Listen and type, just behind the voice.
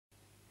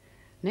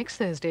Next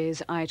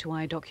Thursday's Eye to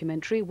Eye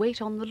documentary,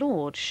 Wait on the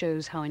Lord,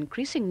 shows how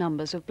increasing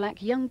numbers of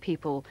black young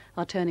people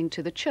are turning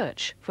to the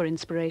church for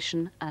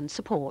inspiration and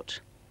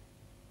support.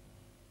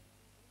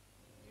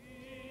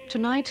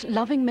 Tonight,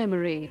 Loving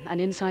Memory, an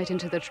insight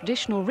into the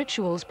traditional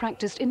rituals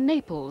practiced in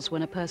Naples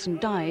when a person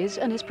dies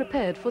and is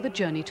prepared for the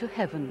journey to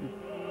heaven.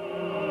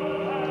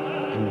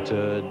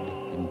 Interred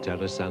in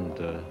Terra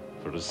Santa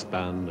for a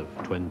span of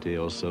 20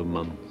 or so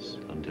months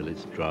until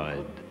it's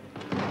dried.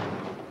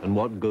 And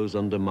what goes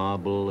under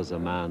marble as a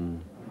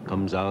man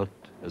comes out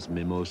as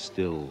Mimo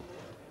still,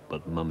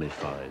 but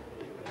mummified.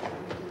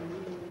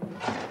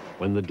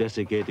 When the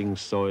desiccating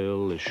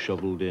soil is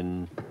shoveled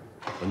in,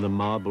 when the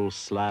marble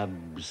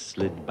slabs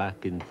slid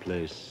back in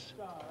place,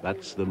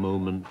 that's the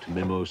moment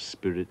Mimo's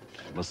spirit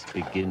must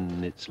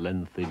begin its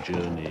lengthy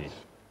journey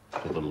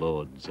to the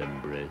Lord's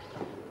embrace.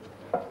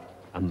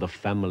 And the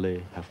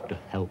family have to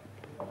help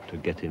to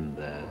get him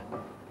there.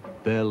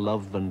 Their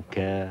love and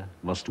care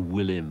must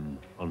will him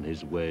on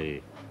his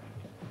way.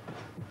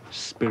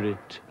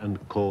 Spirit and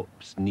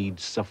corpse need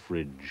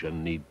suffrage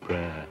and need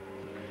prayer.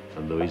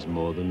 And though he's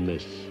more than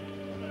this,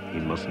 he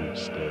mustn't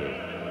stay.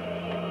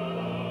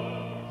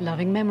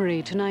 Loving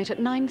Memory, tonight at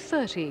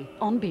 9:30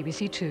 on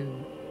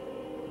BBC2.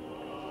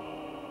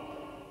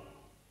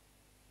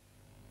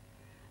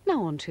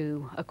 Now on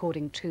to,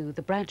 according to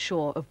the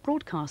Bradshaw of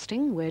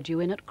Broadcasting, we're due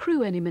in at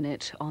Crewe any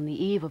minute on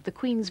the eve of the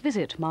Queen's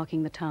visit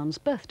marking the town's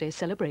birthday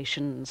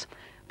celebrations.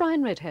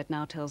 Brian Redhead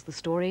now tells the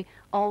story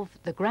of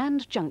the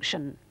Grand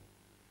Junction.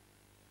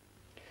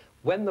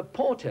 When the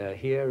porter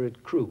here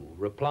at Crewe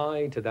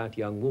replied to that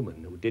young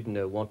woman who didn't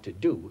know what to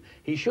do,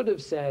 he should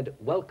have said,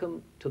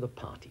 "Welcome to the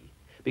party."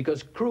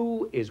 Because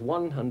Crewe is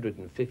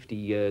 150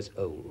 years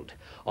old.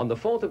 On the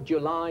 4th of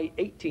July,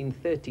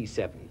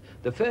 1837,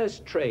 the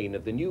first train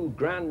of the new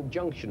Grand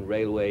Junction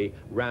Railway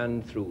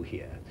ran through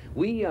here.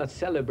 We are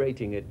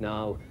celebrating it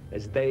now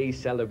as they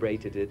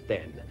celebrated it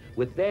then,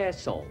 with their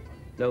song.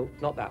 No,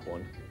 not that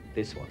one,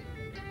 this one.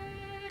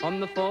 On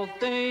the 4th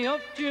day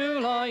of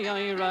July,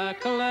 I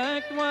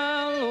recollect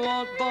well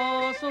what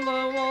bustle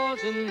there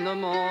was in the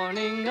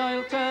morning,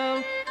 I'll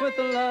tell, with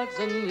the lads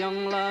and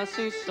young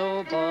lassies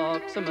so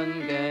buxom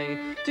and gay,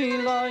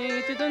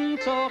 delighted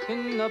and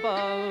talking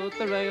about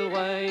the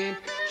railway.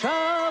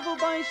 Travel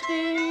by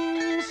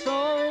steam,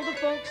 so the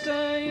folks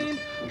say,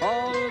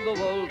 all the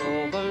world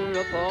over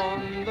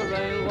upon the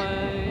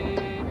railway.